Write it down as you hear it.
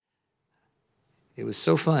It was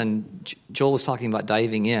so fun. Joel was talking about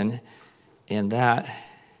diving in, and that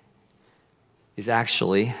is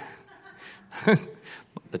actually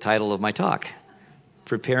the title of my talk,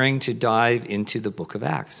 Preparing to Dive into the Book of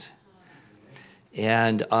Acts.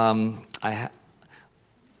 And I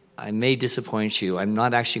may disappoint you. I'm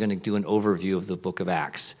not actually going to do an overview of the Book of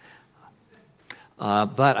Acts.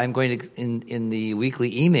 But I'm going to, in the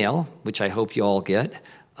weekly email, which I hope you all get,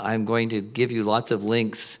 I'm going to give you lots of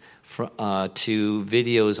links to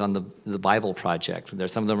videos on the Bible Project.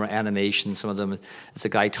 Some of them are animations, some of them it's a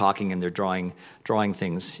guy talking and they're drawing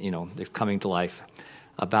things, they're coming to life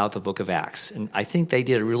about the Book of Acts. And I think they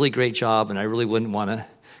did a really great job, and I really wouldn't want to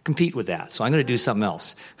compete with that. So I'm going to do something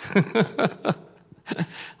else.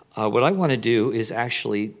 What I want to do is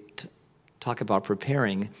actually talk about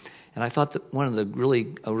preparing. And I thought that a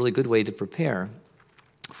really good way to prepare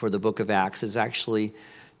for the Book of Acts is actually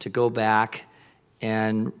to go back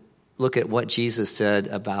and look at what Jesus said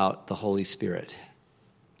about the Holy Spirit,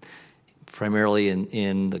 primarily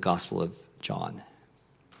in the Gospel of John.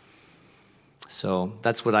 So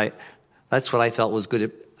that's what I felt was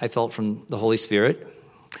good. I felt from the Holy Spirit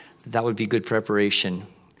that would be good preparation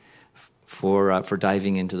for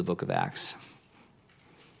diving into the Book of Acts.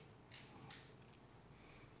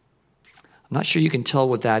 I'm not sure you can tell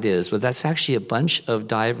what that is, but that's actually a bunch of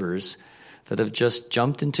divers that have just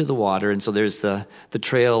jumped into the water, and so there's the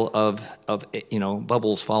trail of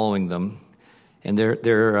bubbles following them, and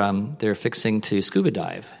they're fixing to scuba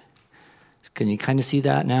dive. Can you kind of see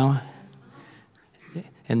that now?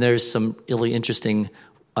 And there's some really interesting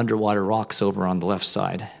underwater rocks over on the left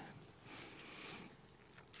side,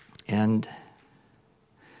 and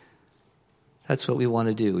that's what we want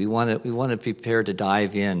to do. We want to prepare to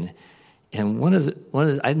dive in. And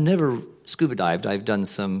I've never scuba dived. I've done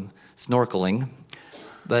some snorkeling,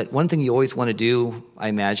 but one thing you always want to do, I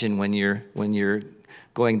imagine, when you're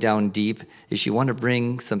going down deep, is you want to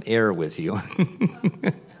bring some air with you.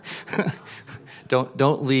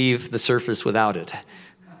 Don't leave the surface without it.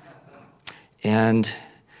 And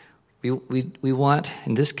we want,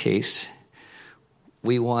 in this case,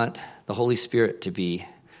 we want the Holy Spirit to be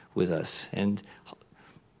with us. And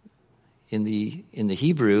in the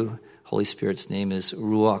Hebrew, Holy Spirit's name is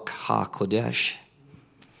Ruach HaKodesh.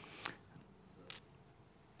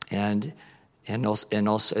 And also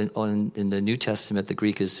in the New Testament, the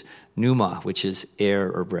Greek is pneuma, which is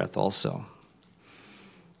air or breath also.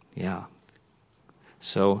 Yeah.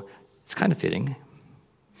 So it's kind of fitting.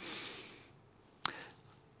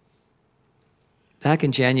 Back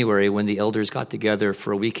in January, when the elders got together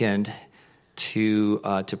for a weekend to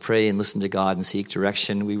pray and listen to God and seek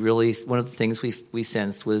direction, one of the things we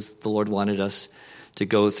sensed was the Lord wanted us to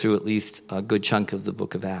go through at least a good chunk of the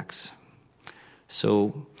Book of Acts.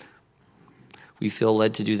 So we feel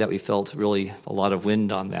led to do that. We felt really a lot of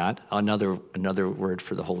wind on that. Another word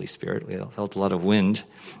for the Holy Spirit. We felt a lot of wind.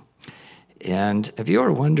 And have you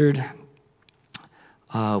ever wondered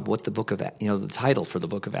what the title for the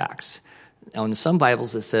Book of Acts? Now, in some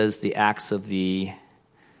Bibles it says the Acts of the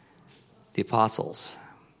Apostles.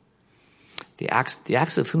 The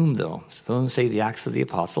Acts of whom, though? Some say the Acts of the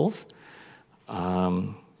Apostles.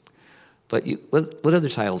 But what other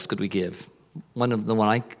titles could we give? One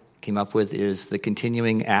I came up with is the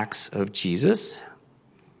Continuing Acts of Jesus,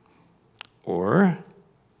 or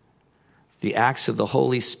the Acts of the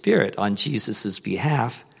Holy Spirit on Jesus'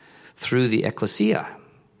 behalf through the Ecclesia.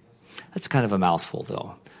 That's kind of a mouthful,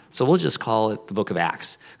 though. So we'll just call it the Book of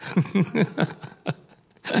Acts.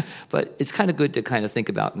 But it's kind of good to kind of think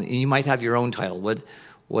about. And you might have your own title.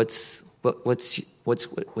 What's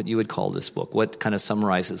what you would call this book? What kind of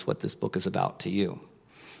summarizes what this book is about to you?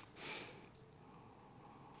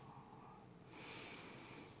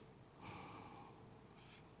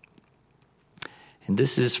 And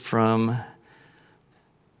this is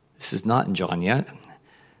not in John yet.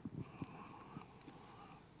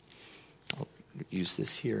 I'll use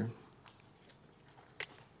this here.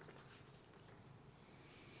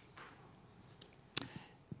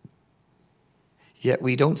 Yet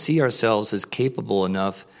we don't see ourselves as capable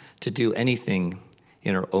enough to do anything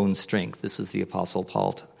in our own strength. This is the Apostle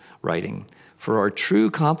Paul writing. For our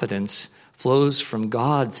true competence flows from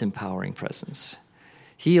God's empowering presence.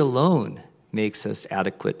 He alone makes us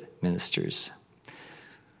adequate ministers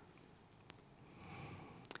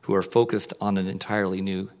who are focused on an entirely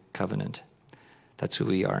new covenant. That's who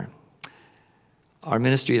we are. Our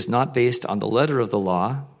ministry is not based on the letter of the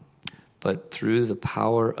law, but through the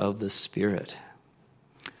power of the Spirit.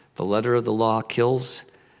 The letter of the law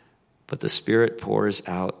kills, but the Spirit pours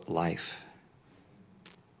out life.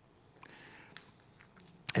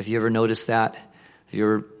 Have you ever noticed that? Have you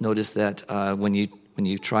ever noticed that when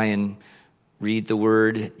you try and read the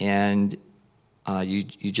Word and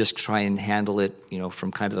you just try and handle it,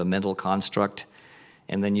 from kind of a mental construct,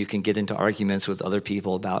 and then you can get into arguments with other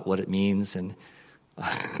people about what it means, and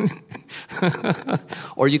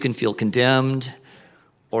or you can feel condemned,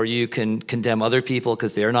 or you can condemn other people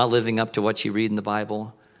because they're not living up to what you read in the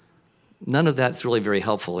Bible. None of that's really very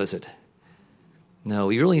helpful, is it? No,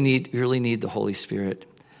 we really need the Holy Spirit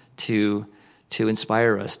to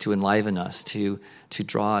inspire us, to enliven us, to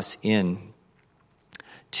draw us in,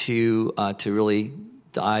 to really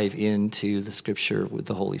dive into the Scripture with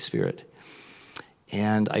the Holy Spirit.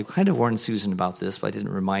 And I kind of warned Susan about this, but I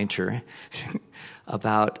didn't remind her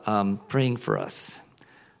about praying for us,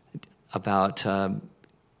 about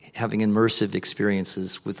having immersive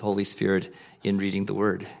experiences with the Holy Spirit in reading the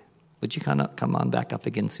Word. Would you kind of come on back up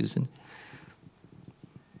again, Susan?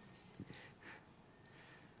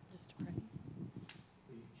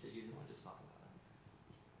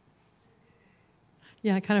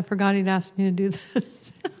 Yeah, I kind of forgot he'd asked me to do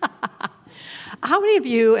this. How many of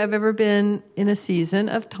you have ever been in a season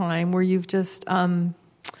of time where you've just,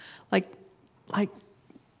 like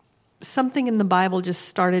something in the Bible just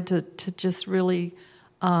started to just really,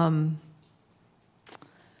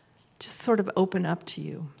 just sort of open up to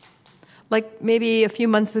you? Like maybe a few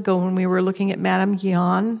months ago when we were looking at Madame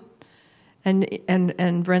Guyon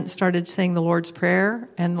and Brent started saying the Lord's Prayer,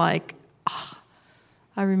 and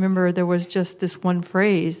I remember there was just this one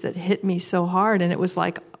phrase that hit me so hard, and it was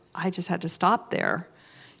like I just had to stop there.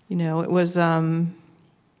 It was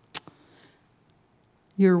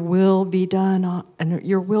your will be done, and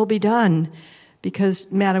your will be done,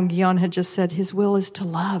 because Madame Guyon had just said his will is to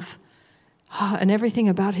love, and everything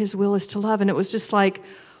about his will is to love. And it was just like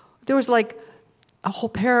there was like a whole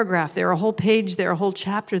paragraph there, a whole page there, a whole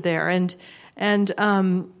chapter there, and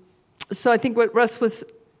so I think what Russ was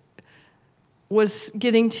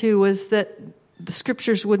getting to was that the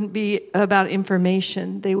Scriptures wouldn't be about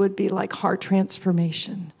information. They would be like heart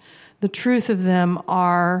transformation. The truth of them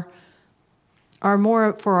are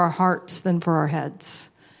more for our hearts than for our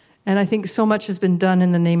heads. And I think so much has been done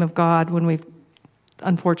in the name of God when we've,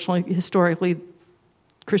 unfortunately, historically,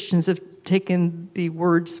 Christians have taken the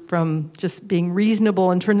words from just being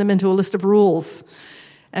reasonable and turned them into a list of rules.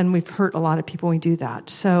 And we've hurt a lot of people when we do that.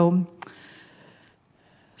 So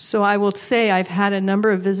I will say I've had a number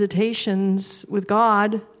of visitations with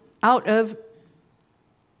God out of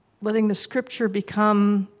letting the Scripture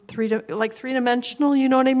become three-dimensional, you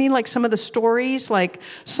know what I mean? Like some of the stories, like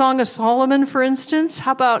Song of Solomon, for instance.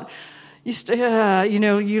 How about you see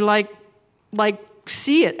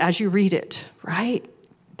it as you read it, right?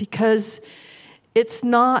 Because it's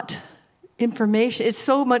not information. It's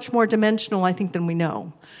so much more dimensional, I think, than we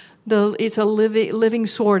know. It's a living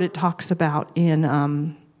sword. It talks about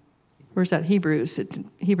in where's that? Hebrews. It's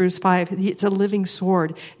Hebrews 5. It's a living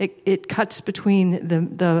sword. It cuts between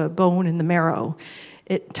the bone and the marrow.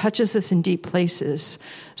 It touches us in deep places.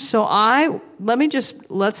 So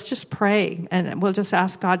let's just pray, and we'll just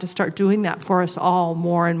ask God to start doing that for us all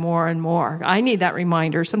more and more and more. I need that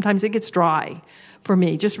reminder. Sometimes it gets dry for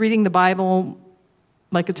me. Just reading the Bible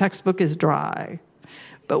like a textbook is dry.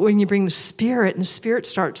 But when you bring the Spirit, and the Spirit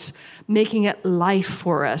starts making it life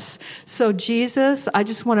for us. So Jesus, I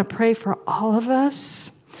just want to pray for all of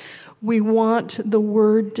us. We want the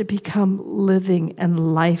Word to become living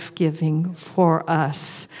and life-giving for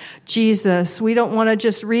us. Jesus, we don't want to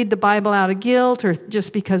just read the Bible out of guilt or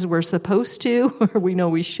just because we're supposed to or we know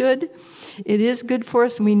we should. It is good for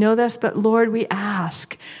us, and we know this, but Lord, we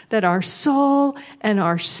ask that our soul and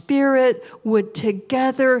our spirit would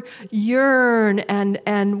together yearn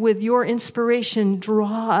and with your inspiration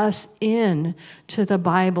draw us in to the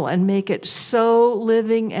Bible and make it so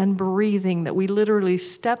living and breathing that we literally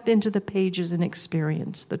step into the pages and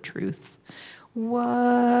experience the truth.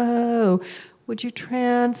 Whoa! Would you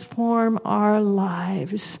transform our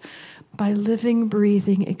lives by living,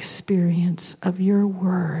 breathing experience of your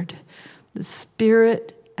word? The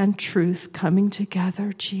Spirit and truth coming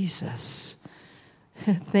together, Jesus.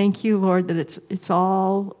 Thank you, Lord, that it's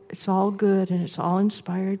all good and it's all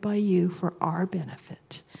inspired by you for our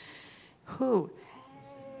benefit.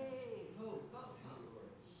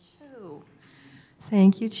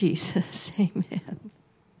 Thank you, Jesus. Amen.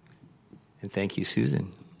 And thank you,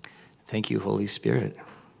 Susan. Thank you, Holy Spirit.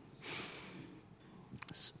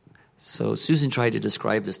 So Susan tried to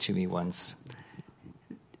describe this to me once.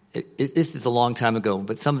 This is a long time ago,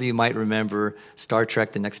 but some of you might remember Star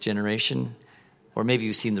Trek: The Next Generation, or maybe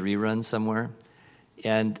you've seen the reruns somewhere.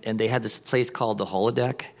 And they had this place called the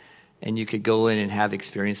holodeck, and you could go in and have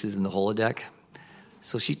experiences in the holodeck.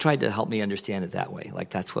 So she tried to help me understand it that way. Like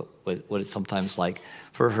that's what it's sometimes like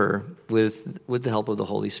for her with the help of the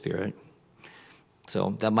Holy Spirit.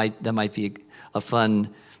 So that might be a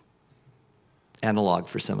fun analog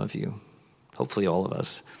for some of you. Hopefully all of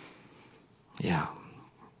us. Yeah.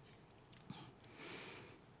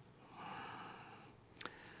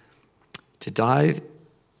 To dive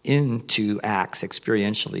into Acts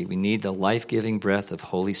experientially, we need the life-giving breath of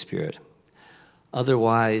Holy Spirit.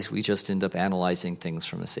 Otherwise, we just end up analyzing things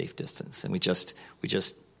from a safe distance. And we just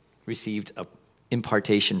received an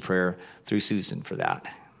impartation prayer through Susan for that.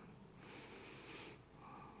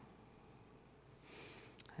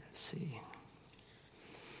 Let's see.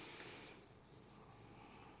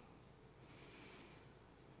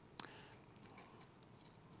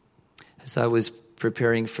 As I was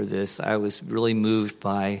preparing for this, I was really moved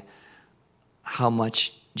by how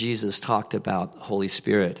much Jesus talked about the Holy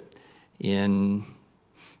Spirit in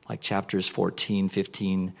like chapters 14,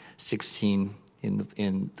 15, 16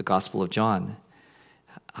 in the Gospel of John.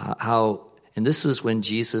 And this is when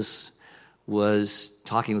Jesus was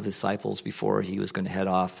talking with the disciples before he was going to head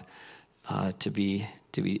off to be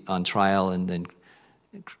on trial and then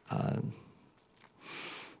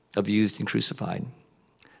abused and crucified.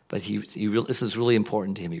 But this is really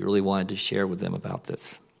important to him. He really wanted to share with them about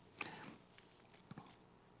this.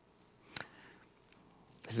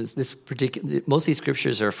 Most of these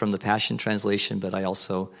scriptures are from the Passion Translation, but I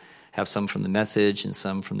also have some from the Message and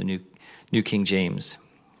some from the New King James.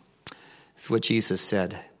 It's what Jesus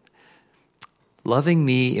said. Loving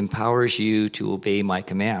me empowers you to obey my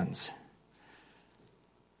commands.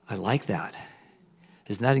 I like that.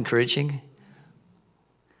 Isn't that encouraging?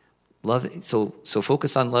 Love. So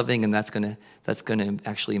focus on loving, and that's gonna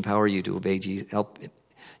actually empower you to obey Jesus, help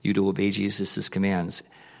you to obey Jesus' commands.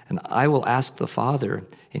 And I will ask the Father,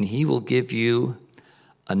 and he will give you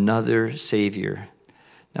another Savior.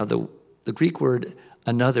 Now, the Greek word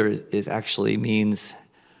another is actually means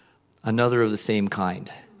another of the same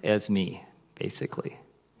kind as me, basically.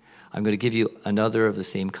 I'm going to give you another of the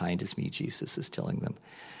same kind as me, Jesus is telling them.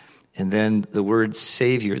 And then the word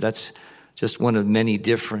Savior, that's just one of many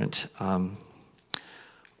different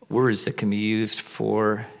words that can be used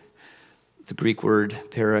for the Greek word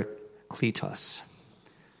parakletos.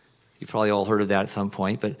 You've probably all heard of that at some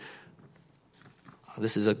point, but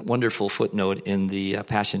this is a wonderful footnote in the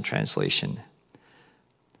Passion Translation.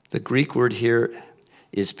 The Greek word here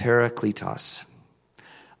is parakletos,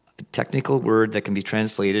 a technical word that can be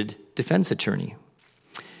translated defense attorney.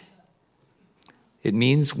 It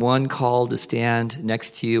means one called to stand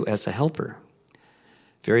next to you as a helper.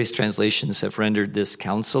 Various translations have rendered this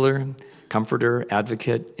counselor, comforter,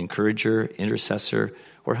 advocate, encourager, intercessor,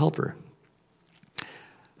 or helper.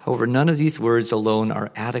 However, none of these words alone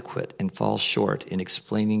are adequate and fall short in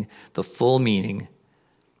explaining the full meaning.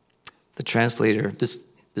 The translator,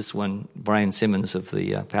 this one, Brian Simmons of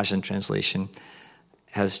the Passion Translation,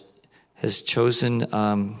 has chosen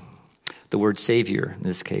the word Savior in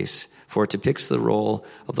this case, for it depicts the role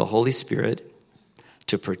of the Holy Spirit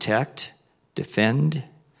to protect, defend,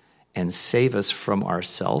 and save us from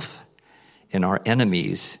ourselves and our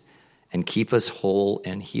enemies and keep us whole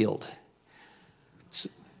and healed. So,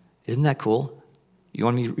 isn't that cool? You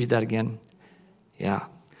want me to read that again? Yeah.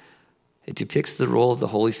 It depicts the role of the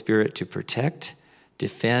Holy Spirit to protect,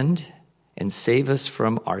 defend, and save us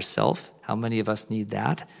from ourselves. How many of us need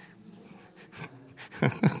that?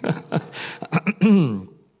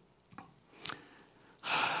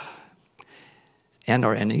 And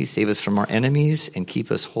our enemies, save us from our enemies and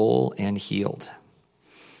keep us whole and healed.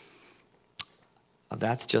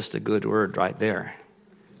 That's just a good word right there.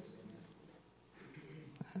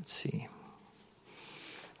 Let's see.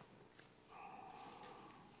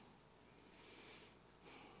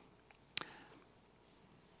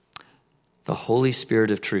 The Holy Spirit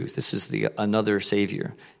of truth. This is another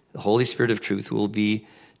Savior. The Holy Spirit of truth will be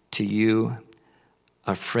to you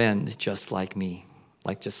a friend just like me,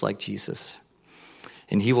 just like Jesus.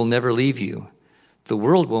 And he will never leave you. The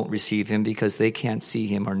world won't receive him because they can't see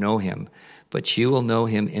him or know him, but you will know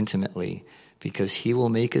him intimately because he will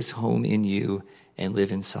make his home in you and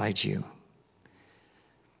live inside you.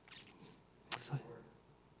 So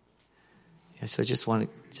I just want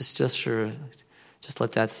to just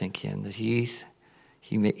let that sink in, that he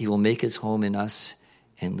will make his home in us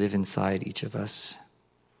and live inside each of us.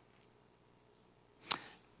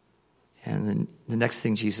 And then the next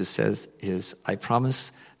thing Jesus says is, I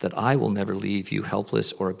promise that I will never leave you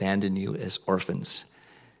helpless or abandon you as orphans.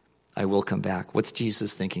 I will come back. What's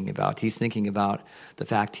Jesus thinking about? He's thinking about the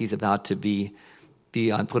fact he's about to be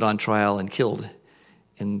put on trial and killed.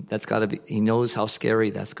 And that's got to be, he knows how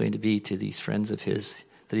scary that's going to be to these friends of his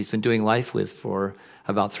that he's been doing life with for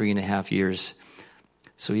about 3.5 years.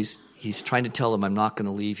 So he's trying to tell them, I'm not going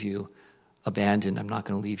to leave you abandoned. I'm not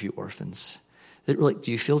going to leave you orphans. Do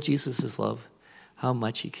you feel Jesus' love? How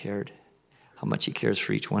much he cared. How much he cares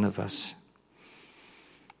for each one of us.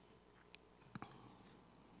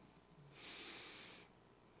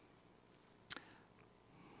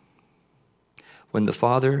 When the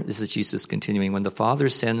Father, this is Jesus continuing, when the Father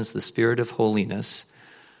sends the Spirit of holiness,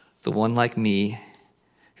 the one like me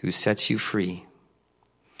who sets you free,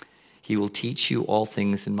 he will teach you all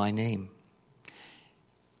things in my name.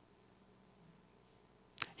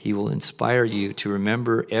 He will inspire you to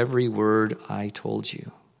remember every word I told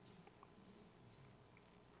you.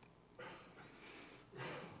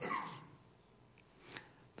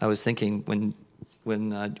 I was thinking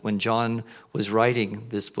when John was writing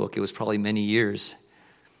this book, it was probably many years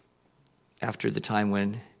after the time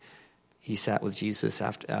when he sat with Jesus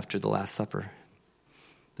after the Last Supper,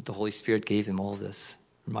 that the Holy Spirit gave him all this,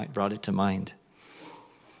 brought it to mind.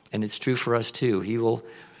 And it's true for us too. He will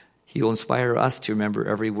inspire us to remember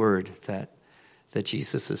every word that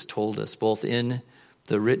Jesus has told us, both in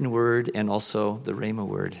the written word and also the Rhema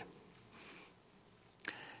word.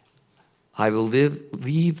 I will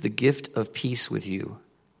leave the gift of peace with you,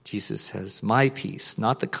 Jesus says, my peace,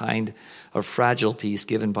 not the kind of fragile peace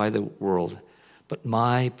given by the world, but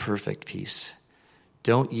my perfect peace.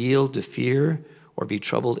 Don't yield to fear or be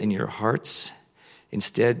troubled in your hearts.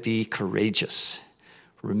 Instead, be courageous.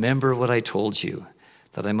 Remember what I told you,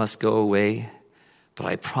 that I must go away, but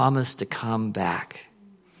I promise to come back.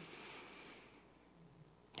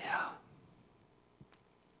 Yeah.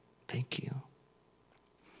 Thank you.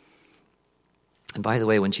 And by the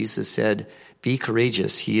way, when Jesus said, be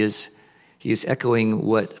courageous, he is echoing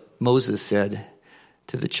what Moses said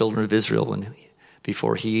to the children of Israel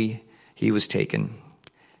before he was taken.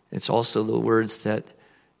 It's also the words that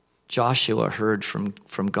Joshua heard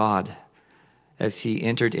from God as he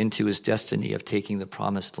entered into his destiny of taking the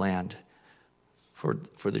promised land for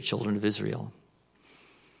the children of Israel.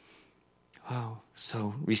 Wow,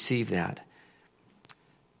 so receive that.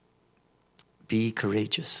 Be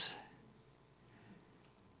courageous.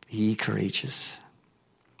 Be courageous.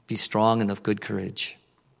 Be strong and of good courage.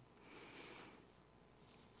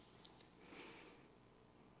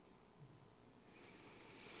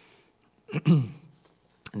 And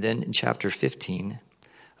then in chapter 15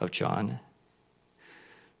 of John,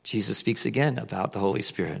 Jesus speaks again about the Holy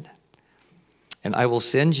Spirit. And I will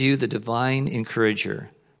send you the divine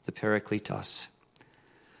encourager, the Parakletos,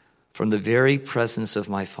 from the very presence of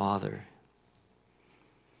my Father.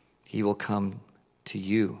 He will come to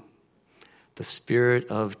you, the Spirit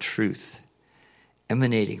of truth,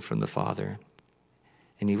 emanating from the Father,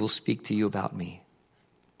 and he will speak to you about me.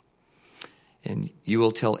 And you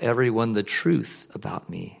will tell everyone the truth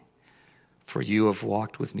about me, for you have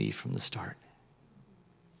walked with me from the start.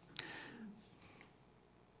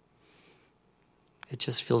 It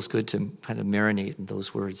just feels good to kind of marinate in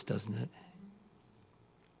those words, doesn't it?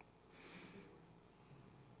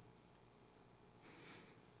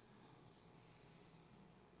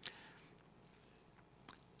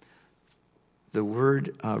 The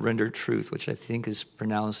word rendered truth, which I think is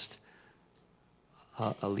pronounced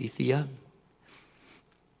aletheia,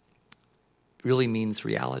 really means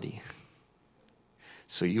reality.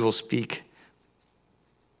 So you will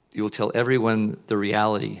tell everyone the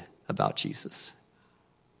reality about Jesus.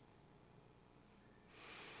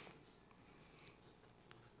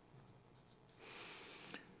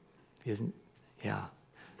 The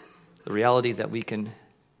reality that we can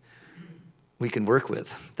work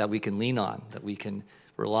with, that we can lean on, that we can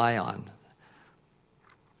rely on,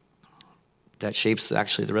 that shapes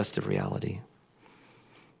actually the rest of reality.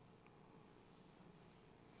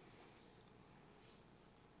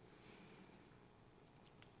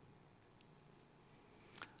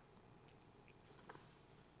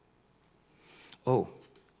 Oh,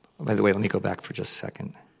 by the way, let me go back for just a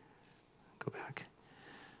second. Go back.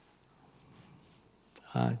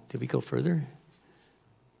 Did we go further?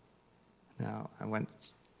 No, I went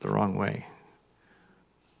the wrong way.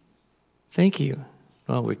 Thank you.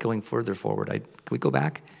 Well, we're going further forward. Can we go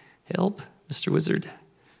back? Help, Mr. Wizard.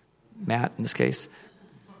 Matt, in this case.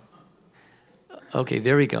 Okay,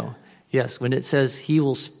 there we go. Yes, when it says he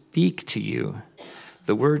will speak to you,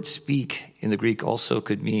 the word speak in the Greek also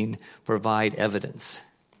could mean provide evidence.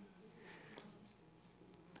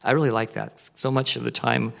 I really like that. So much of the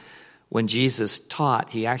time when Jesus taught,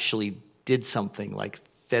 he actually did something like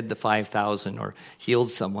fed the 5,000 or healed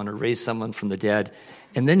someone or raised someone from the dead,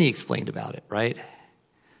 and then he explained about it, right?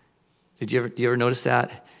 Do you ever notice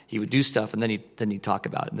that? He would do stuff and then he'd talk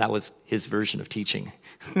about it. And that was his version of teaching.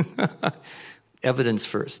 Evidence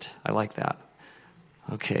first. I like that.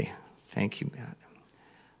 Okay. Thank you, Matt.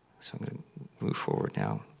 So I'm going to move forward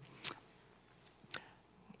now.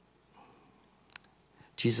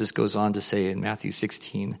 Jesus goes on to say in Matthew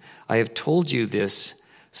 16, I have told you this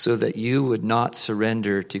so that you would not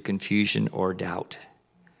surrender to confusion or doubt.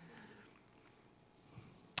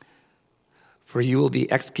 For you will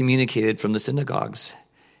be excommunicated from the synagogues,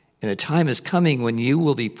 and a time is coming when you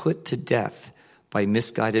will be put to death by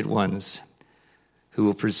misguided ones who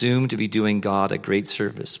will presume to be doing God a great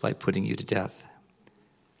service by putting you to death.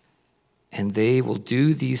 And they will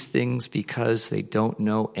do these things because they don't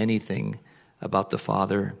know anything about the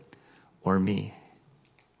Father or me.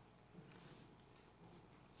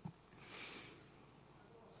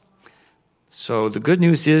 So the good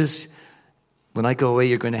news is, when I go away,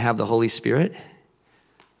 you're going to have the Holy Spirit.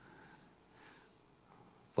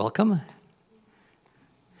 Welcome.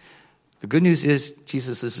 The good news is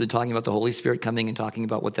Jesus has been talking about the Holy Spirit coming and talking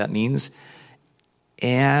about what that means.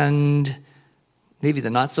 And maybe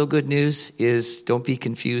the not so good news is don't be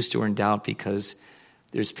confused or in doubt because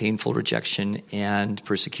there's painful rejection and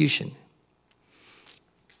persecution.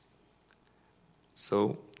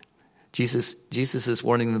 So Jesus is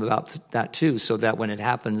warning them about that too, so that when it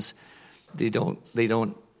happens, they don't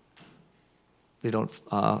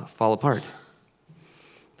fall apart.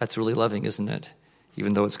 That's really loving, isn't it?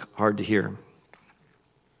 Even though it's hard to hear.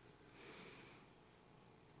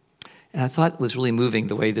 And I thought it was really moving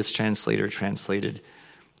the way this translator translated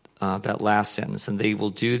that last sentence. And they will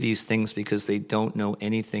do these things because they don't know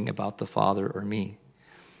anything about the Father or me.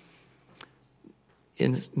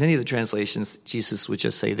 In many of the translations, Jesus would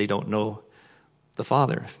just say they don't know the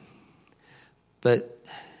Father. But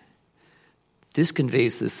this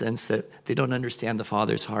conveys the sense that they don't understand the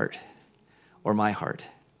Father's heart or my heart.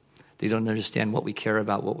 They don't understand what we care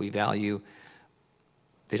about, what we value.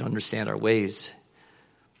 They don't understand our ways.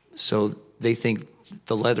 So they think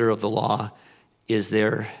the letter of the law is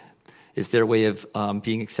their way of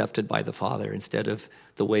being accepted by the Father instead of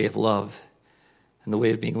the way of love and the way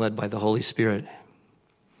of being led by the Holy Spirit.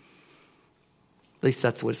 At least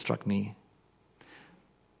that's what struck me.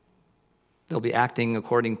 They'll be acting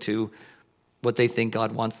according to what they think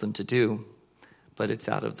God wants them to do, but it's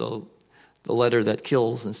out of the letter that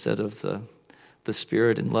kills instead of the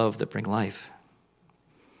spirit and love that bring life.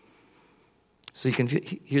 So you can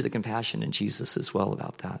hear the compassion in Jesus as well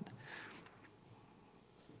about that.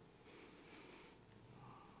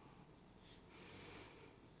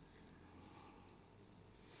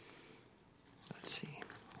 Let's see.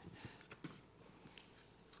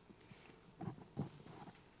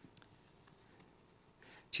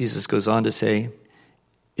 Jesus goes on to say,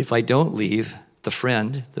 if I don't leave, the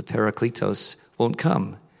friend, the Parakletos, won't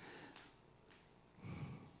come.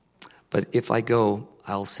 But if I go,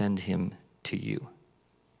 I'll send him to you.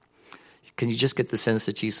 Can you just get the sense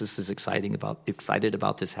that Jesus is excited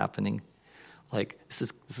about this happening? Like, this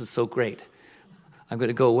is so great. I'm going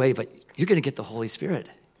to go away, but you're going to get the Holy Spirit.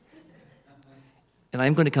 And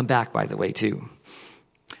I'm going to come back, by the way, too.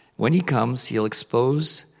 When he comes, he'll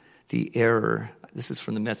expose the error. This is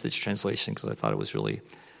from the Message translation because I thought it was really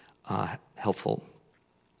helpful.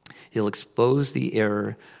 He'll expose the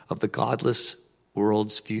error of the godless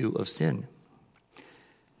world's view of sin,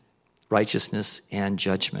 righteousness, and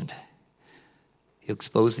judgment. He'll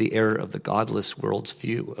expose the error of the godless world's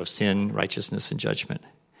view of sin, righteousness, and judgment.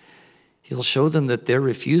 He'll show them that their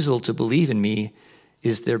refusal to believe in me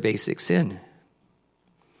is their basic sin.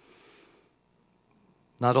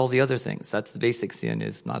 Not all the other things. That's the basic sin,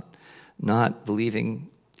 is not believing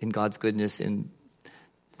in God's goodness and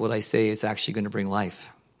what I say is actually going to bring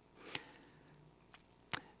life.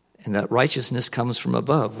 And that righteousness comes from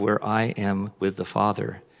above, where I am with the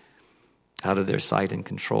Father, out of their sight and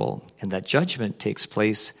control. And that judgment takes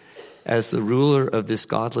place as the ruler of this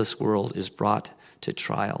godless world is brought to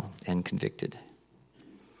trial and convicted.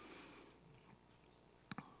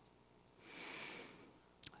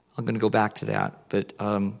 I'm going to go back to that, but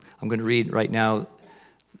I'm going to read right now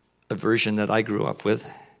a version that I grew up with,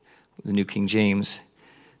 the New King James.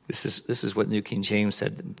 This is what New King James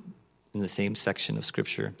said in the same section of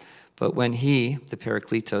Scripture. But when he, the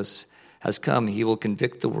Parakletos, has come, he will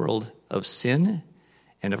convict the world of sin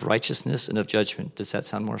and of righteousness and of judgment. Does that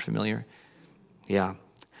sound more familiar? Yeah.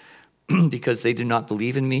 Because they do not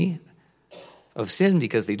believe in me. Of sin,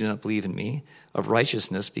 because they do not believe in me. Of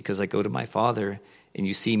righteousness, because I go to my Father and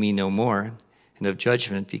you see me no more. And of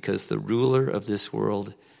judgment, because the ruler of this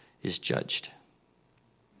world is judged.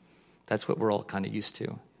 That's what we're all kind of used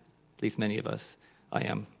to. At least many of us. I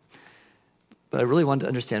am. I really wanted to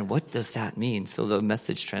understand, what does that mean? So the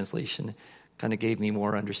Message translation kind of gave me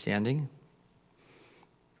more understanding.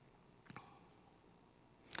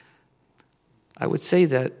 I would say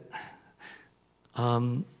that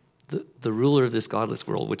the ruler of this godless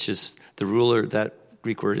world, which is the ruler, that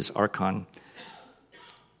Greek word is archon,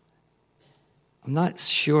 I'm not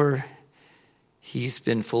sure he's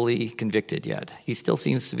been fully convicted yet. He still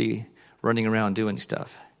seems to be running around doing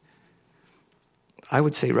stuff. I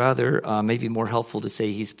would say rather, maybe more helpful to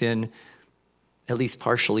say he's been at least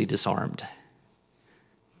partially disarmed.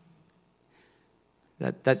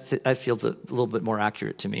 That feels a little bit more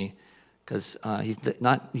accurate to me, because he's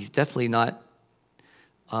definitely not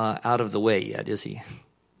out of the way yet, is he?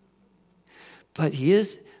 But he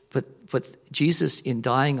is. But Jesus, in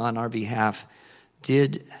dying on our behalf,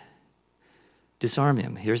 did disarm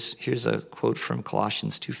him. Here's a quote from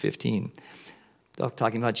Colossians 2:15,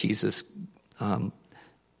 talking about Jesus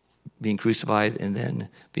being crucified and then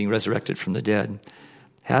being resurrected from the dead.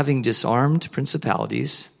 Having disarmed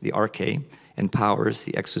principalities, the arche, and powers,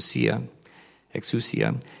 the exousia,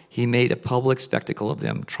 he made a public spectacle of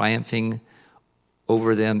them, triumphing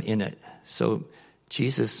over them in it. So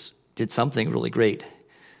Jesus did something really great.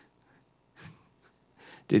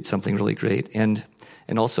 And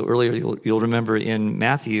also earlier, you'll remember in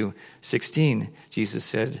Matthew 16, Jesus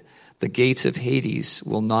said, the gates of Hades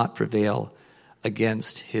will not prevail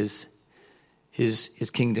against his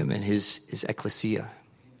kingdom and his ecclesia.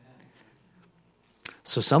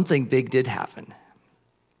 So something big did happen.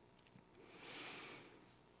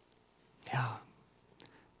 Yeah.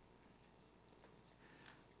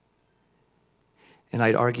 And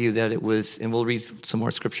I'd argue that it was, and we'll read some more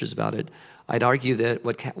scriptures about it, I'd argue that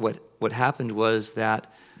what happened was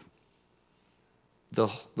that the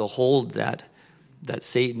hold that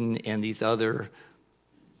Satan and these other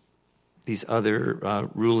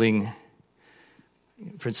ruling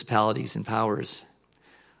principalities and powers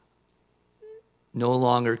no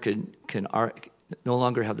longer no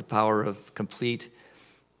longer have the power of complete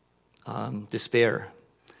despair,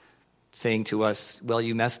 saying to us, well,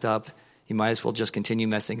 you messed up, you might as well just continue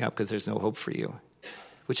messing up because there's no hope for you.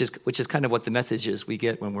 Which is kind of what the message is we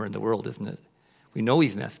get when we're in the world, isn't it? We know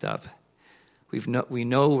we've messed up. We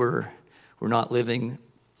know we're not living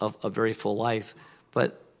a very full life,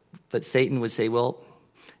 but Satan would say, well,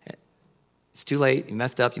 it's too late. You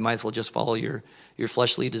messed up. You might as well just follow your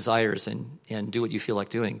fleshly desires and do what you feel like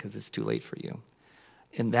doing because it's too late for you.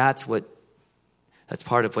 And that's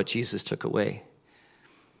part of what Jesus took away.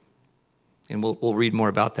 And we'll read more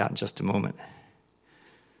about that in just a moment.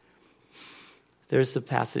 There's a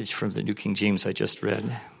passage from the New King James I just read.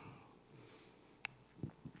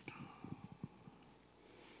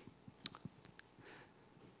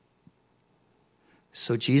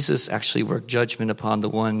 So Jesus actually worked judgment upon the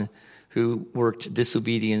one who worked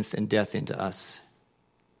disobedience and death into us.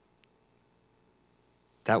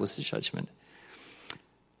 That was the judgment.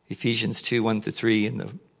 Ephesians 2:1-3 in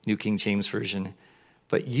the New King James Version.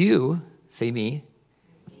 But you, say me,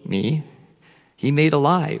 he made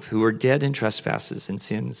alive who were dead in trespasses and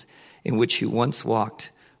sins, in which you once walked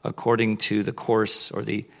according to the course or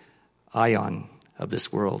the ion of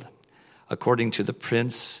this world, according to the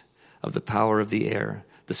prince of the power of the air,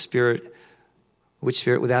 the spirit. Which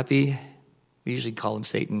spirit would that be? We usually call him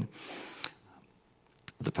Satan.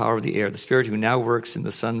 The power of the air, the spirit who now works in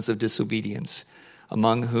the sons of disobedience,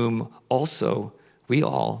 among whom also we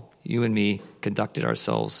all, you and me, conducted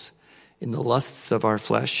ourselves in the lusts of our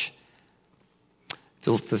flesh,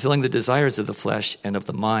 fulfilling the desires of the flesh and of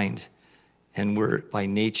the mind, and were by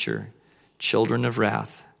nature children of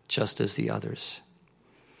wrath, just as the others.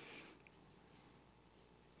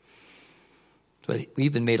 But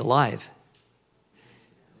we've been made alive.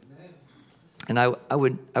 And I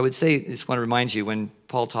would say, I just want to remind you, when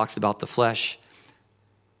Paul talks about the flesh,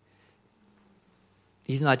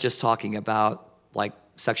 he's not just talking about like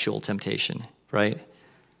sexual temptation, right?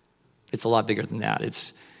 It's a lot bigger than that.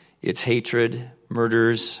 It's hatred,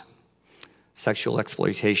 murders, sexual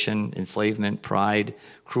exploitation, enslavement, pride,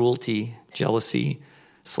 cruelty, jealousy,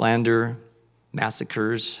 slander,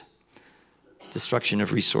 massacres, destruction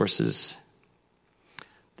of resources.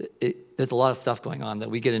 There's a lot of stuff going on that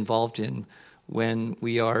we get involved in when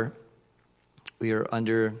we are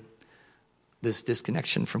under this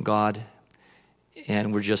disconnection from God,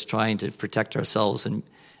 and we're just trying to protect ourselves and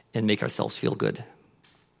make ourselves feel good.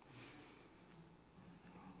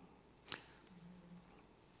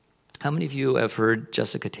 How many of you have heard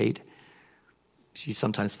Jessica Tate? She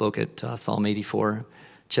sometimes spoke at Psalm 84.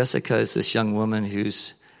 Jessica is this young woman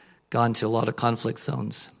who's gone to a lot of conflict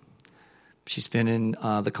zones, She's been in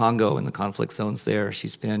the Congo and the conflict zones there.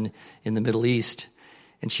 She's been in the Middle East.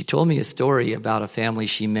 And she told me a story about a family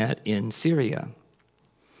she met in Syria.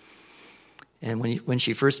 And when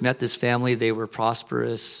she first met this family, they were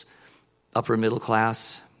prosperous, upper middle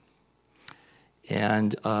class,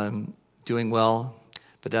 and doing well.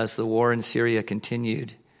 But as the war in Syria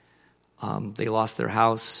continued, they lost their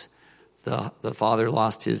house. The father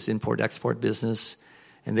lost his import-export business,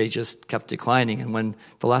 and they just kept declining. And when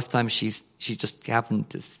the last time she just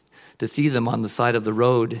happened to see them on the side of the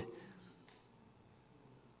road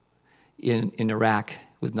in Iraq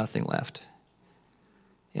with nothing left.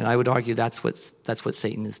 And I would argue that's what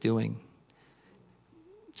Satan is doing.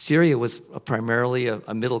 Syria was primarily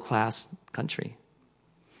a middle-class country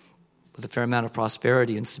with a fair amount of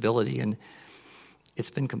prosperity and stability, and it's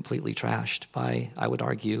been completely trashed by, I would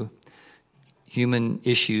argue, human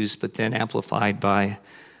issues, but then amplified by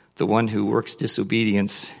the one who works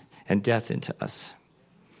disobedience and death into us.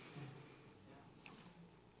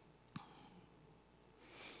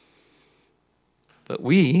 But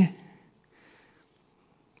we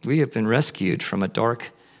have been rescued from a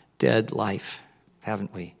dark, dead life,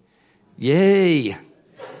 haven't we? Yay!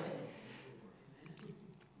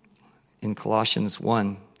 In Colossians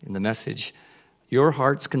 1, in the Message, your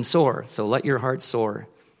hearts can soar, so let your hearts soar.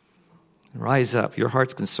 Rise up. Your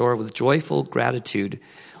hearts can soar with joyful gratitude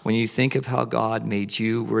when you think of how God made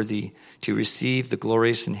you worthy to receive the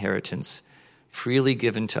glorious inheritance freely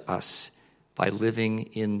given to us by living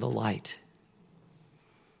in the light.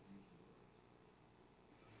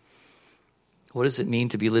 What does it mean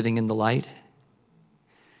to be living in the light?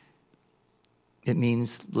 It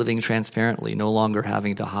means living transparently, no longer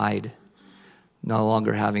having to hide, no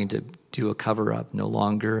longer having to do a cover-up, no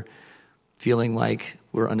longer feeling like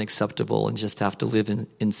we're unacceptable and just have to live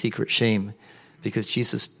in secret shame, because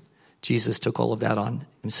Jesus took all of that on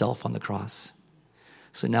himself on the cross.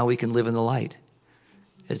 So now we can live in the light.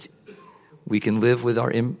 As we can live with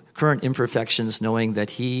our current imperfections, knowing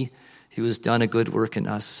that he who has done a good work in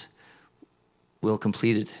us will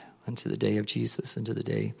complete it unto the day of Jesus, unto the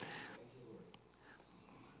day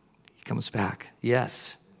he comes back.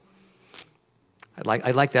 Yes.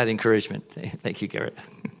 I'd like that encouragement. Thank you, Garrett.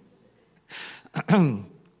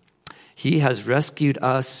 He has rescued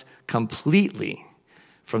us completely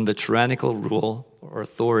from the tyrannical rule or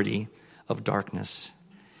authority of darkness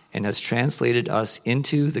and has translated us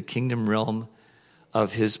into the kingdom realm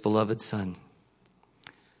of his beloved Son.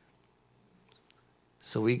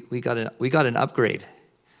 So we got an upgrade.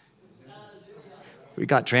 We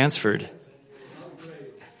got transferred.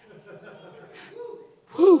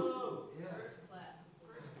 Whew.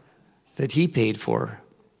 That he paid for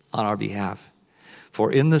on our behalf.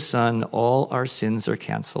 For in the Son all our sins are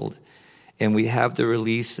canceled, and we have the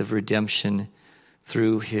release of redemption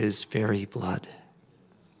through his very blood.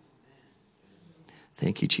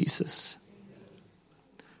 Thank you, Jesus.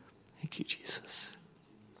 Thank you, Jesus.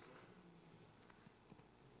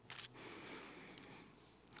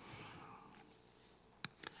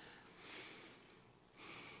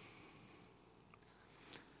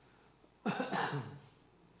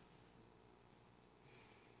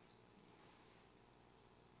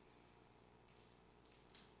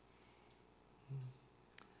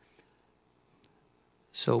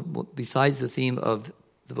 So besides the theme of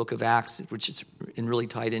the book of Acts, which is really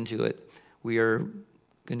tied into it, we are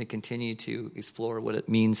going to continue to explore what it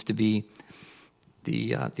means to be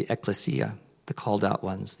the ecclesia, the called out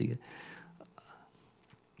ones,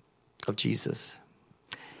 of Jesus.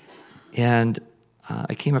 And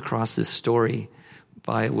I came across this story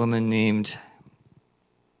by a woman named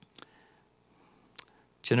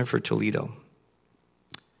Jennifer Toledo.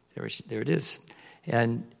 There it is.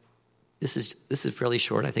 And this is fairly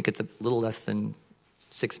short. I think it's a little less than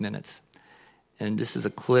 6 minutes. And this is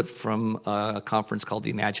a clip from a conference called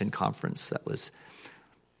the Imagine Conference that was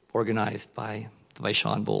organized by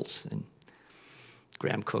Sean Boltz and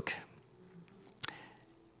Graham Cook.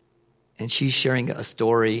 And she's sharing a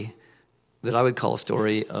story that I would call a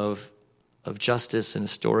story of justice and a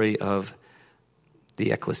story of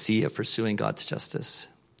the ecclesia pursuing God's justice.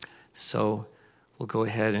 So we'll go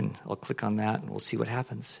ahead and I'll click on that and we'll see what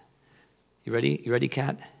happens. You ready? You ready,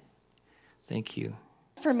 Kat? Thank you.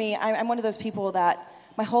 For me, I'm one of those people that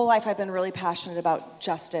my whole life I've been really passionate about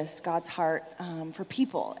justice, God's heart for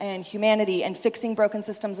people and humanity and fixing broken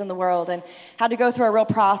systems in the world, and had to go through a real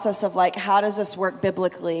process of like, how does this work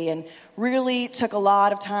biblically? And really took a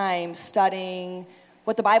lot of time studying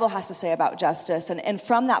what the Bible has to say about justice. And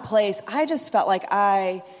from that place, I just felt like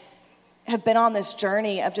I have been on this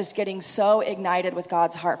journey of just getting so ignited with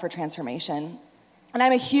God's heart for transformation. And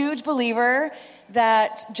I'm a huge believer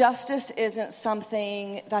that justice isn't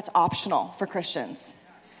something that's optional for Christians.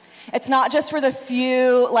 It's not just for the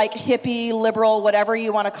few, like hippie, liberal, whatever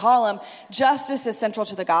you want to call them. Justice is central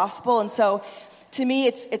to the gospel. And so to me,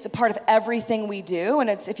 it's a part of everything we do. And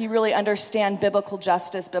it's, if you really understand biblical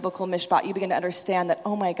justice, biblical mishpat, you begin to understand that,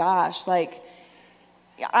 oh my gosh, like,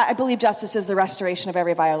 I believe justice is the restoration of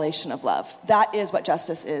every violation of love. That is what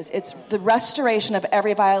justice is. It's the restoration of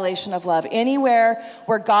every violation of love. Anywhere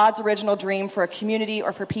where God's original dream for a community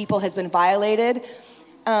or for people has been violated,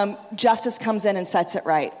 justice comes in and sets it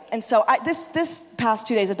right. And so this past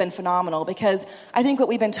 2 days have been phenomenal, because I think what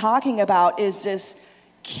we've been talking about is this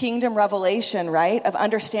kingdom revelation, right? Of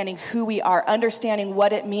understanding who we are, understanding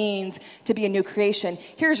what it means to be a new creation.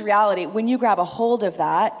 Here's reality. When you grab a hold of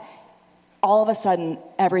that, all of a sudden,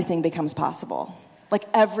 everything becomes possible. Like,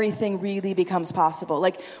 everything really becomes possible.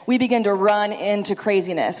 Like, we begin to run into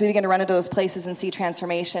craziness. We begin to run into those places and see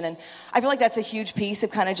transformation. And I feel like that's a huge piece of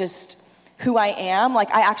kind of just who I am. Like,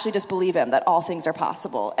 I actually just believe him, that all things are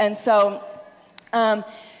possible. And so,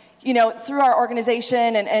 through our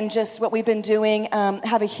organization and just what we've been doing,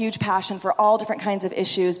 have a huge passion for all different kinds of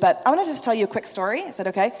issues. But I want to just tell you a quick story. Is that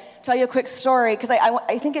okay? Tell you a quick story, because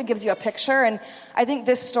I think it gives you a picture, and I think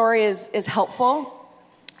this story is helpful.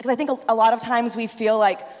 Because I think a lot of times we feel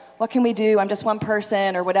like, what can we do? I'm just one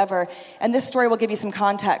person or whatever. And this story will give you some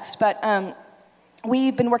context. But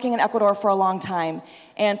we've been working in Ecuador for a long time,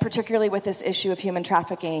 and particularly with this issue of human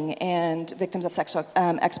trafficking and victims of sexual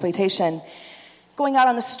exploitation. Going out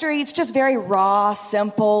on the streets, just very raw,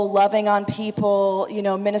 simple, loving on people,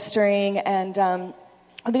 ministering. And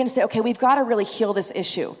we began to say, okay, we've got to really heal this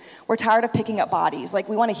issue. We're tired of picking up bodies. Like,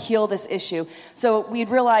 we want to heal this issue. So we'd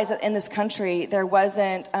realized that in this country, there was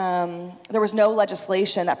no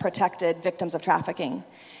legislation that protected victims of trafficking.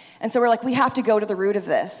 And so we're like, we have to go to the root of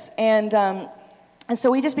this. And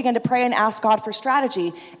so we just began to pray and ask God for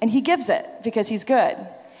strategy. And he gives it, because he's good.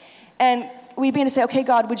 And we began to say, okay,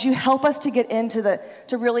 God, would you help us to get into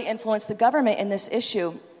to really influence the government in this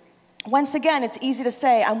issue? Once again, it's easy to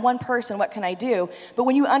say, I'm one person, what can I do? But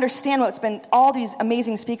when you understand what's been, all these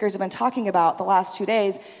amazing speakers have been talking about the last 2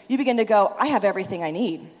 days, you begin to go, I have everything I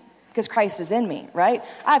need, because Christ is in me, right?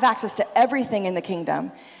 I have access to everything in the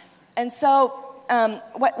kingdom. And so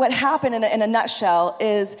what happened in a nutshell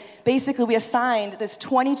is, basically we assigned this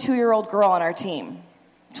 22-year-old girl on our team,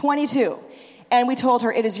 22. And we told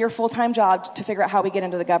her, it is your full-time job to figure out how we get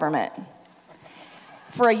into the government.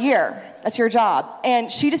 For a year, that's your job. And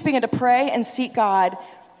she just began to pray and seek God,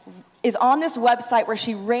 is on this website where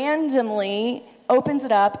she randomly opens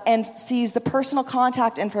it up and sees the personal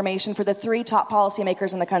contact information for the 3 top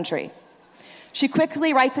policymakers in the country. She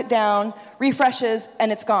quickly writes it down, refreshes,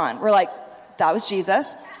 and it's gone. We're like, that was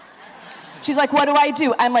Jesus. She's like, what do I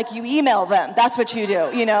do? I'm like, you email them. That's what you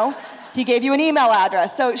do, He gave you an email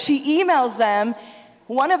address. So she emails them.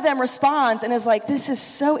 One of them responds and is like, this is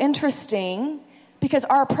so interesting, because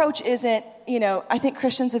our approach isn't, I think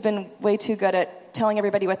Christians have been way too good at telling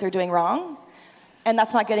everybody what they're doing wrong, and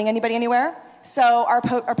that's not getting anybody anywhere. So our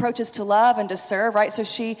approach is to love and to serve, right? So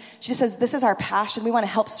she says, this is our passion. We want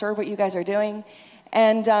to help serve what you guys are doing.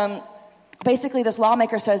 And basically this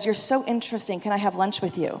lawmaker says, you're so interesting. Can I have lunch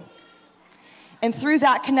with you? And through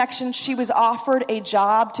that connection, she was offered a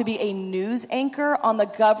job to be a news anchor on the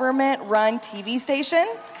government-run TV station.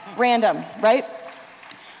 Random, right?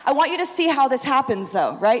 I want you to see how this happens,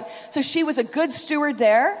 though, right? So she was a good steward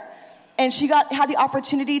there, and she had the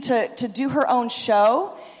opportunity to do her own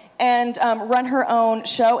show and run her own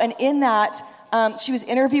show. And in that, she was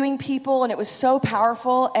interviewing people, and it was so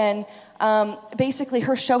powerful. And basically,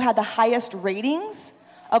 her show had the highest ratings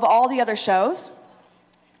of all the other shows.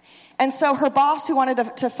 And so her boss, who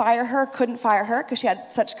wanted to fire her, couldn't fire her because she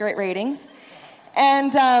had such great ratings.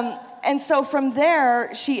 And so from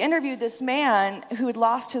there, she interviewed this man who had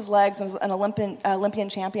lost his legs and was an Olympian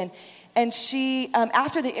champion. And she,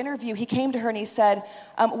 after the interview, he came to her and he said,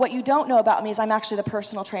 what you don't know about me is I'm actually the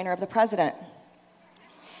personal trainer of the president.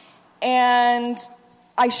 And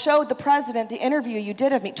I showed the president the interview you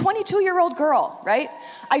did of me. 22-year-old girl, right?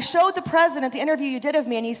 I showed the president the interview you did of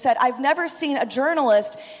me, and he said, I've never seen a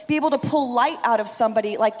journalist be able to pull light out of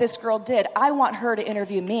somebody like this girl did. I want her to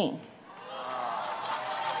interview me.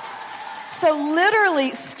 So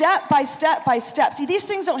literally, step by step by step. See, these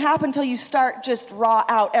things don't happen until you start just raw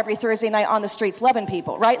out every Thursday night on the streets loving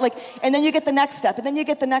people, right? And then you get the next step, and then you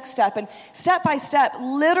get the next step. And step by step,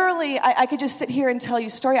 literally, I could just sit here and tell you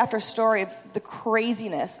story after story of the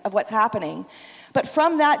craziness of what's happening. But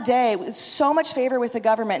from that day, with so much favor with the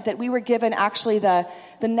government that we were given actually the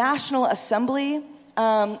National Assembly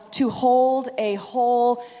to hold a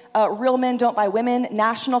whole Real Men Don't Buy Women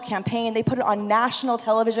national campaign. They put it on national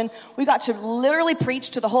television. We got to literally preach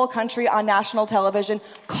to the whole country on national television,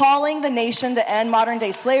 calling the nation to end modern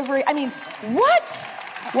day slavery. I mean, what?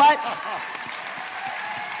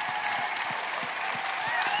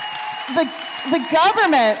 The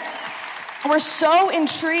government were so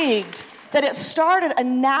intrigued that it started a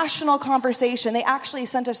national conversation. They actually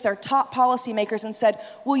sent us their top policymakers and said,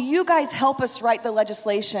 will you guys help us write the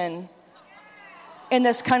legislation in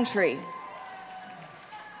this country?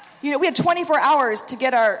 You know, we had 24 hours to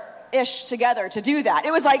get our ish together to do that.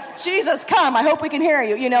 It was like, Jesus, come, I hope we can hear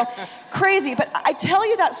you, you know, crazy. But I tell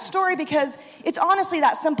you that story because it's honestly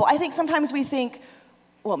that simple. I think sometimes we think,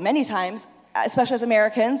 well, many times, especially as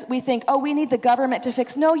Americans, we think, oh, we need the government to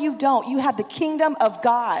fix. No, you don't. You have the kingdom of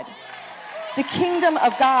God. The kingdom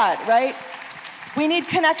of God, right? We need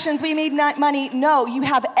connections. We need money. No, you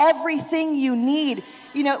have everything you need.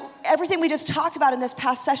 You know, everything we just talked about in this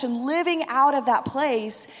past session, living out of that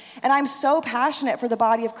place. And I'm so passionate for the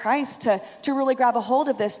body of Christ to really grab a hold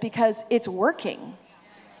of this because it's working.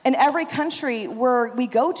 In every country where we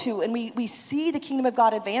go to and we see the kingdom of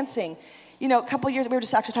God advancing. You know, a couple years, we were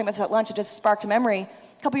just actually talking about this at lunch. It just sparked a memory.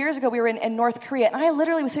 A couple years ago, we were in North Korea, and I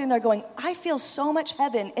literally was sitting there going, I feel so much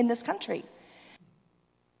heaven in this country.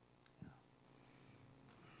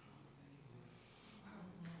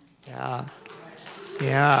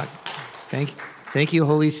 Yeah. Thank you,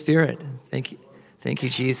 Holy Spirit. Thank you,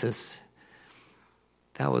 Jesus.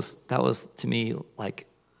 That was to me like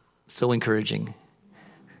so encouraging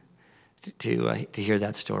to hear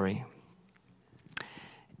that story.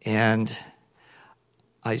 And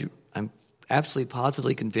I'm absolutely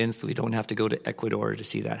positively convinced that we don't have to go to Ecuador to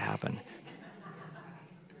see that happen.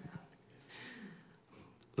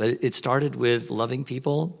 But it started with loving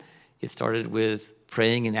people. It started with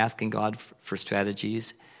praying and asking God for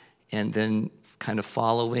strategies, and then kind of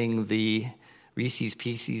following the Reese's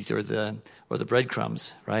Pieces or the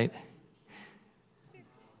breadcrumbs, right?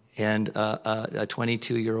 And a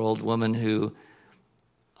 22-year-old woman who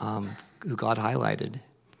God highlighted,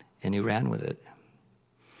 and who ran with it.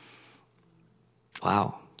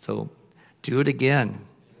 Wow! So do it again.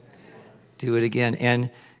 Do it again. And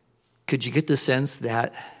could you get the sense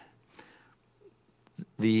that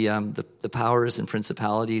the powers and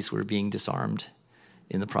principalities were being disarmed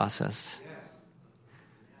in the process?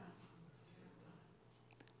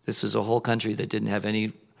 This was a whole country that didn't have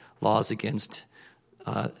any laws against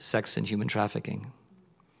sex and human trafficking.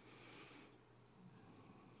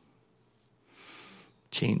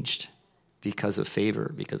 Changed because of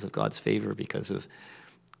favor, because of God's favor, because of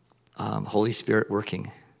Holy Spirit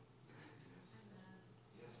working.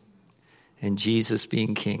 And Jesus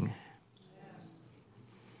being king.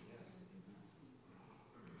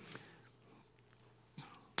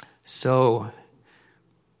 So,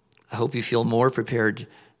 I hope you feel more prepared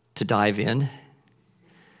to dive in,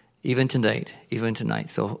 even tonight.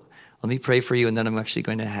 So, let me pray for you, and then I'm actually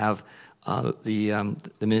going to have the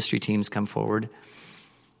ministry teams come forward.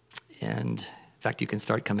 And, in fact, you can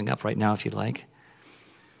start coming up right now if you'd like.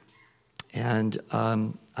 And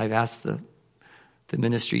I've asked the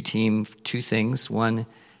ministry team two things. One,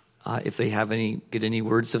 if they get any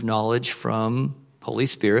words of knowledge from Holy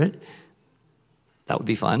Spirit. That would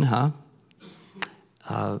be fun, huh?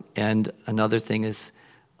 And another thing is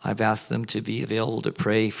I've asked them to be available to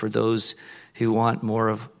pray for those who want more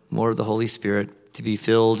of the Holy Spirit to be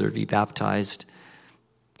filled or be baptized.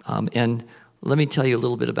 And let me tell you a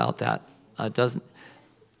little bit about that.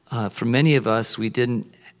 For many of us, we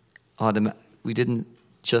didn't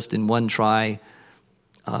just in one try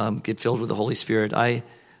get filled with the Holy Spirit. I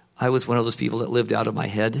was one of those people that lived out of my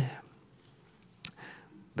head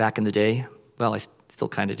back in the day. Well, I still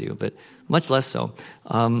kind of do, but much less so.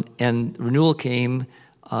 And renewal came,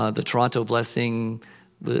 the Toronto Blessing.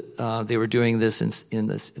 They were doing this at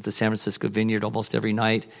the San Francisco Vineyard almost every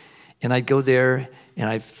night, and I'd go there,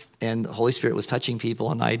 and the Holy Spirit was touching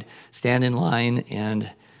people, and I'd stand in line, and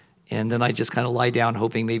then I'd just kind of lie down,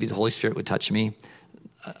 hoping maybe the Holy Spirit would touch me.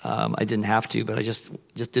 I didn't have to, but I just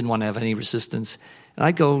didn't want to have any resistance. And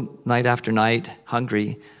I'd go night after night,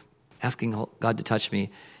 hungry, asking God to touch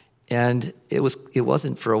me. And it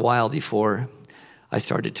wasn't for a while before I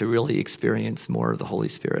started to really experience more of the Holy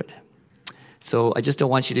Spirit. So I just don't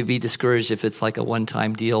want you to be discouraged if it's like a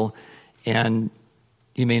one-time deal, and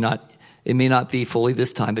it may not be fully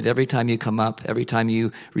this time, but every time you come up, every time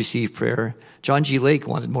you receive prayer. John G. Lake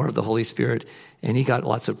wanted more of the Holy Spirit, and he got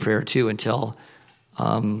lots of prayer too until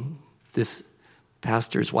this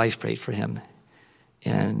pastor's wife prayed for him,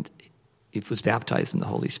 and he was baptized in the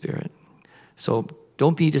Holy Spirit. So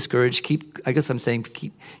don't be discouraged. Keep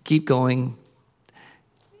going.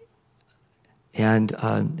 and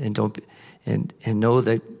don't and know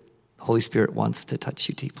that Holy Spirit wants to touch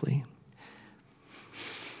you deeply.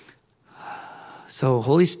 So,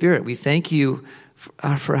 Holy Spirit, we thank you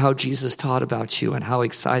for how Jesus taught about you and how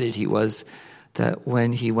excited he was that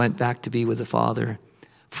when he went back to be with the Father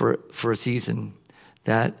for a season,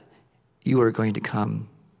 that you are going to come.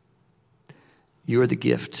 You are the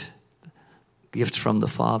gift from the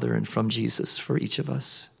Father and from Jesus for each of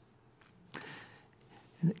us.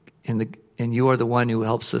 And you are the one who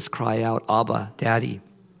helps us cry out, Abba, Daddy,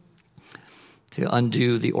 to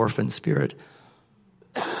undo the orphan spirit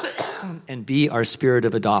and be our spirit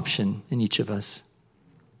of adoption in each of us.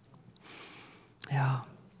 Yeah.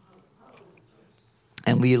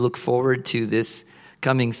 And we look forward to this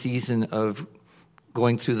coming season of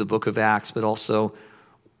going through the book of Acts, but also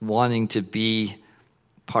wanting to be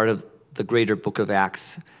part of the greater book of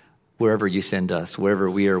Acts wherever you send us, wherever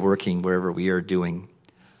we are working, wherever we are doing.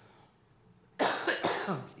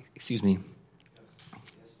 Excuse me.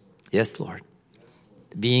 Yes, Lord.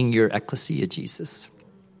 Being your ecclesia, Jesus.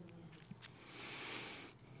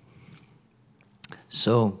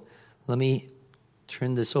 So let me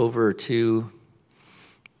turn this over to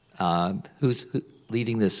who's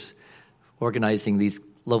leading this, organizing these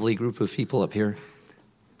lovely group of people up here.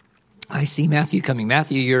 I see Matthew coming.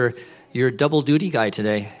 Matthew, you're a double duty guy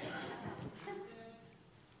today.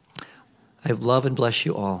 I love and bless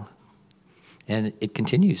you all. And it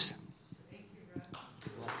continues.